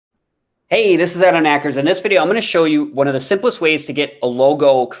Hey, this is Adam Ackers. In this video, I'm going to show you one of the simplest ways to get a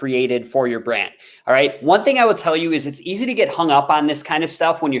logo created for your brand. All right. One thing I will tell you is it's easy to get hung up on this kind of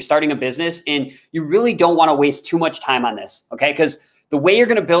stuff when you're starting a business, and you really don't want to waste too much time on this. Okay. Because the way you're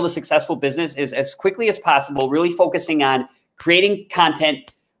going to build a successful business is as quickly as possible, really focusing on creating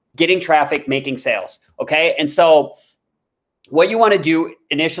content, getting traffic, making sales. Okay. And so what you want to do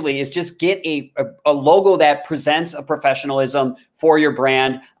initially is just get a logo that presents a professionalism for your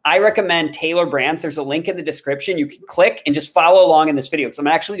brand. I recommend Tailor Brands. There's a link in the description. You can click and just follow along in this video because I'm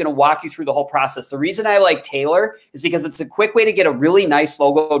actually going to walk you through the whole process. The reason I like Tailor is because it's a quick way to get a really nice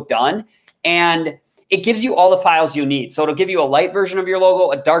logo done, and it gives you all the files you need. So it'll give you a light version of your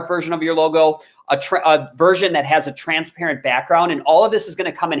logo, a dark version of your logo, a version that has a transparent background. And all of this is going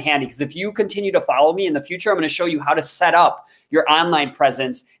to come in handy because if you continue to follow me in the future, I'm going to show you how to set up your online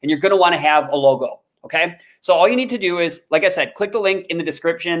presence, and you're going to want to have a logo. Okay. So all you need to do is, like I said, click the link in the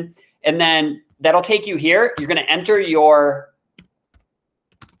description, and then that'll take you here. You're going to enter your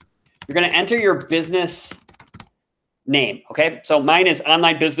business name. Okay. So mine is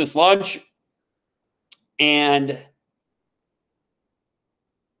Online Business Launch, and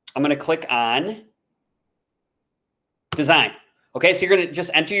I'm going to click on design. Okay. So you're going to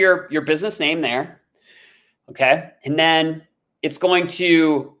just enter your business name there. Okay. And then it's going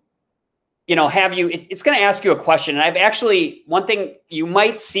to, have you, it's going to ask you a question. And I've actually, one thing, you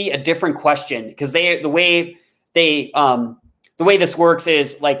might see a different question because the way this works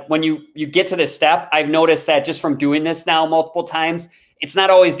is like when you get to this step, I've noticed that just from doing this now multiple times, it's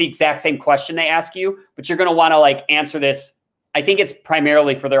not always the exact same question they ask you, but you're going to want to like answer this. I think it's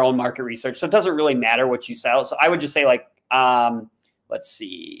primarily for their own market research. So it doesn't really matter what you sell. So I would just say like, let's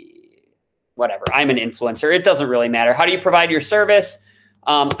see, whatever. I'm an influencer. It doesn't really matter. How do you provide your service?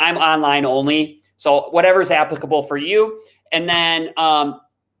 I'm online only. So whatever's applicable for you. And then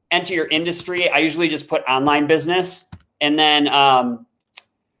enter your industry. I usually just put online business, and then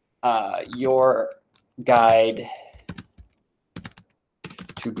your guide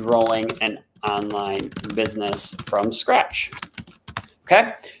to growing an online business from scratch.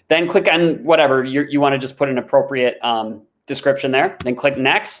 Okay. Then click on whatever you want to just put an appropriate description there. Then click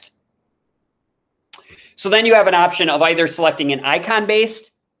next. So then you have an option of either selecting an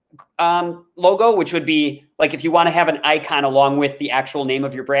icon-based logo, which would be like if you want to have an icon along with the actual name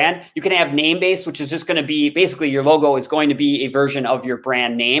of your brand. You can have name-based, which is just going to be basically your logo is going to be a version of your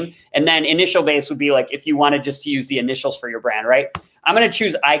brand name. And then initial-based would be like if you wanted just to use the initials for your brand, right? I'm going to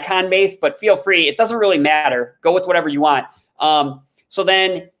choose icon-based, but feel free. It doesn't really matter. Go with whatever you want. So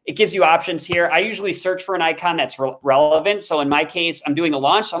then it gives you options here. I usually search for an icon that's relevant. So in my case, I'm doing a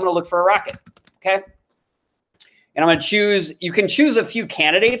launch. So I'm going to look for a rocket. Okay. And I'm going to choose, you can choose a few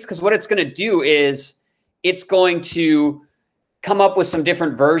candidates because what it's going to do is it's going to come up with some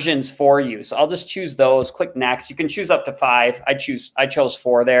different versions for you. So I'll just choose those, click next. You can choose up to 5. I chose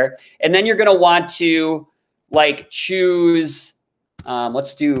 4 there. And then you're going to want to like choose,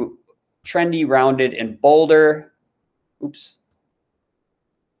 let's do trendy, rounded, and bolder. Oops.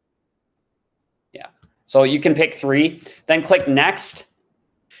 Yeah. So you can pick 3, then click next,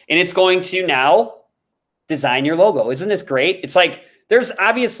 and it's going to now design your logo. Isn't this great? It's like, there's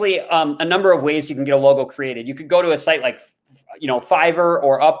obviously a number of ways you can get a logo created. You could go to a site like, Fiverr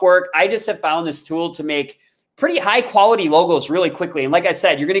or Upwork. I just have found this tool to make pretty high quality logos really quickly. And like I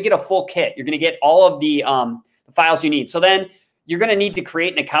said, you're going to get a full kit. You're going to get all of the files you need. So then you're going to need to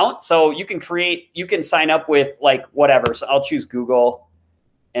create an account. So you can sign up with like whatever. So I'll choose Google,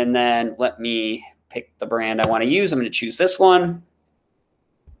 and then let me pick the brand I want to use. I'm going to choose this one.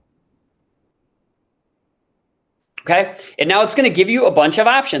 Okay. And now it's going to give you a bunch of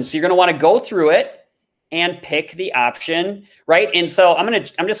options. So you're going to want to go through it and pick the option, right? And so I'm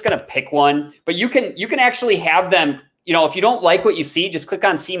just going to pick one, but you can actually have them, if you don't like what you see, just click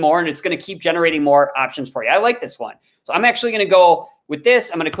on see more, and it's going to keep generating more options for you. I like this one. So I'm actually going to go with this.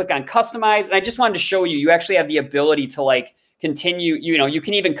 I'm going to click on customize. And I just wanted to show you, you actually have the ability to like continue, you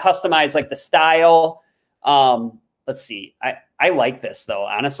can even customize like the style. Let's see. I like this though.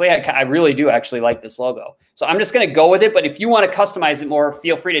 Honestly, I really do actually like this logo. So I'm just going to go with it. But if you want to customize it more,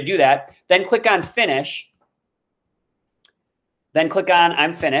 feel free to do that. Then click on finish. Then click on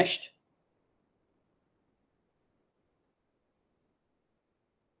I'm finished.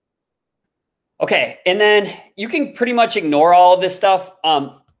 Okay. And then you can pretty much ignore all of this stuff.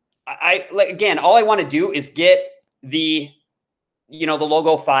 Again, all I want to do is get the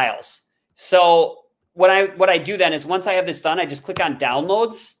logo files. So what I do then is once I have this done, I just click on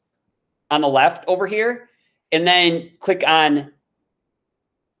downloads on the left over here, and then click on,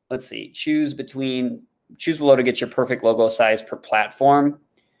 let's see, choose below to get your perfect logo size per platform.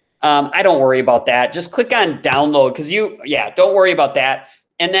 I don't worry about that. Just click on download because don't worry about that.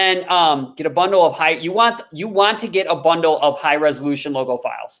 And then get a bundle of you want to get a bundle of high resolution logo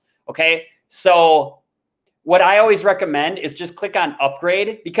files. Okay. So what I always recommend is just click on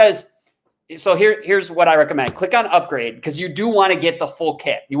upgrade here's what I recommend. Click on upgrade because you do want to get the full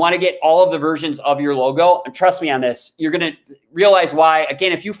kit. You want to get all of the versions of your logo. And trust me on this, you're going to realize why.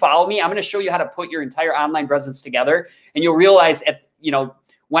 Again, if you follow me, I'm going to show you how to put your entire online presence together. And you'll realize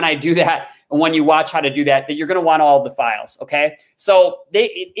when I do that and when you watch how to do that, that you're going to want all of the files. Okay. So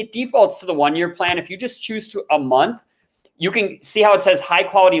it defaults to the 1-year plan. If you just choose to a month, you can see how it says high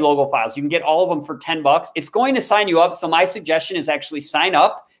quality logo files. You can get all of them for $10. It's going to sign you up. So my suggestion is actually sign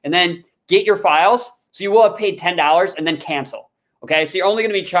up and then get your files. So you will have paid $10 and then cancel. Okay. So you're only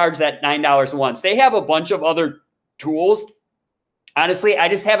going to be charged that $9 once. They have a bunch of other tools. Honestly, I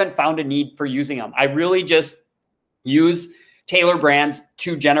just haven't found a need for using them. I really just use Tailor Brands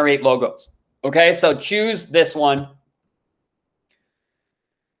to generate logos. Okay. So choose this one.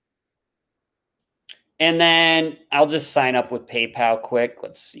 And then I'll just sign up with PayPal quick.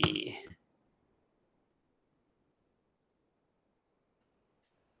 Let's see.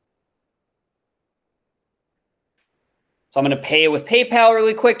 So I'm going to pay with PayPal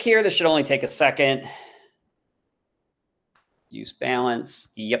really quick here. This should only take a second. Use balance.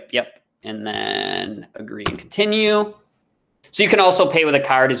 Yep. And then agree and continue. So you can also pay with a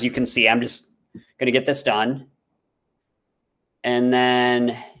card, as you can see. I'm just going to get this done. And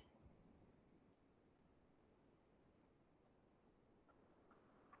then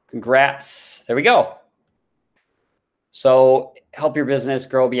congrats. There we go. So help your business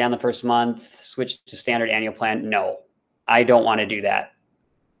grow beyond the first month. Switch to standard annual plan. No, I don't want to do that.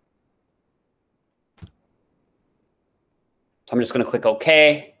 So I'm just going to click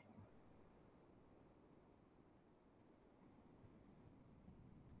OK.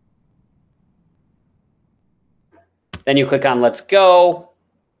 Then you click on Let's Go.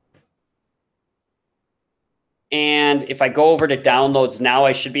 And if I go over to downloads now,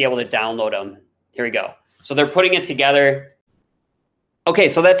 I should be able to download them. Here we go. So they're putting it together. Okay,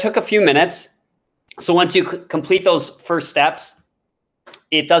 so that took a few minutes. So once you complete those first steps,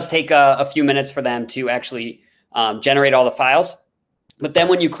 it does take a few minutes for them to actually generate all the files. But then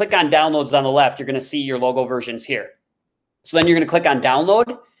when you click on downloads on the left, you're going to see your logo versions here. So then you're going to click on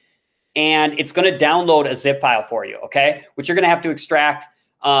download, and it's going to download a zip file for you, okay, which you're going to have to extract.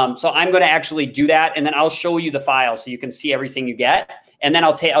 So I'm going to actually do that, and then I'll show you the file so you can see everything you get. And then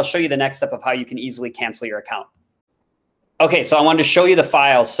I'll show you the next step of how you can easily cancel your account. Okay, so I wanted to show you the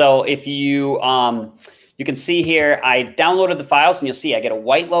files. So if you you can see here, I downloaded the files, and you'll see I get a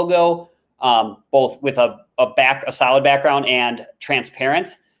white logo, both with a solid background and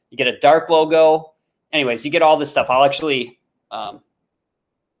transparent. You get a dark logo. Anyways, you get all this stuff. I'll actually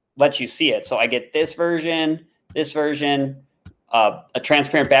let you see it. So I get this version, a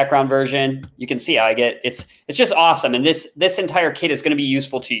transparent background version. You can see how I get it's just awesome. And this entire kit is going to be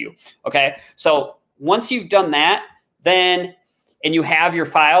useful to you. Okay. So once you've done that, and you have your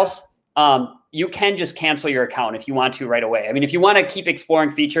files, you can just cancel your account if you want to right away. I mean, if you want to keep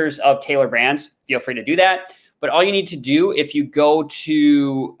exploring features of Tailor Brands, feel free to do that. But all you need to do, if you go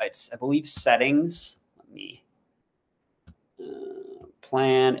to, I believe settings, let me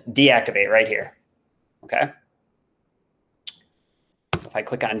plan, deactivate right here. Okay. If I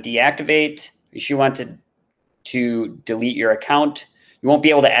click on deactivate, if you want to delete your account, you won't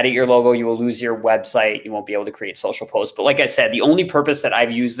be able to edit your logo. You will lose your website. You won't be able to create social posts. But like I said, the only purpose that I've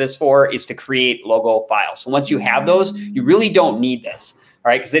used this for is to create logo files. So once you have those, you really don't need this,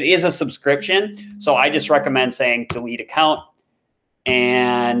 all right? Because it is a subscription. So I just recommend saying delete account,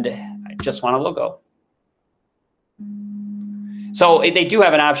 and I just want a logo. So they do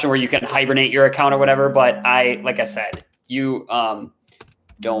have an option where you can hibernate your account or whatever, but like I said, you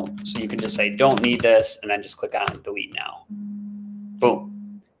don't. So you can just say don't need this, and then just click on delete now.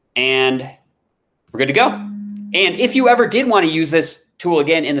 Boom. And we're good to go. And if you ever did want to use this tool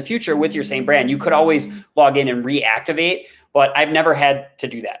again in the future with your same brand, you could always log in and reactivate, but I've never had to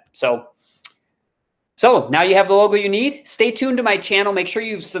do that. So now you have the logo you need. Stay tuned to my channel. Make sure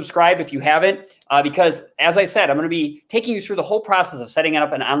you subscribe if you haven't, because as I said, I'm going to be taking you through the whole process of setting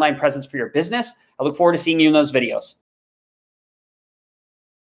up an online presence for your business. I look forward to seeing you in those videos.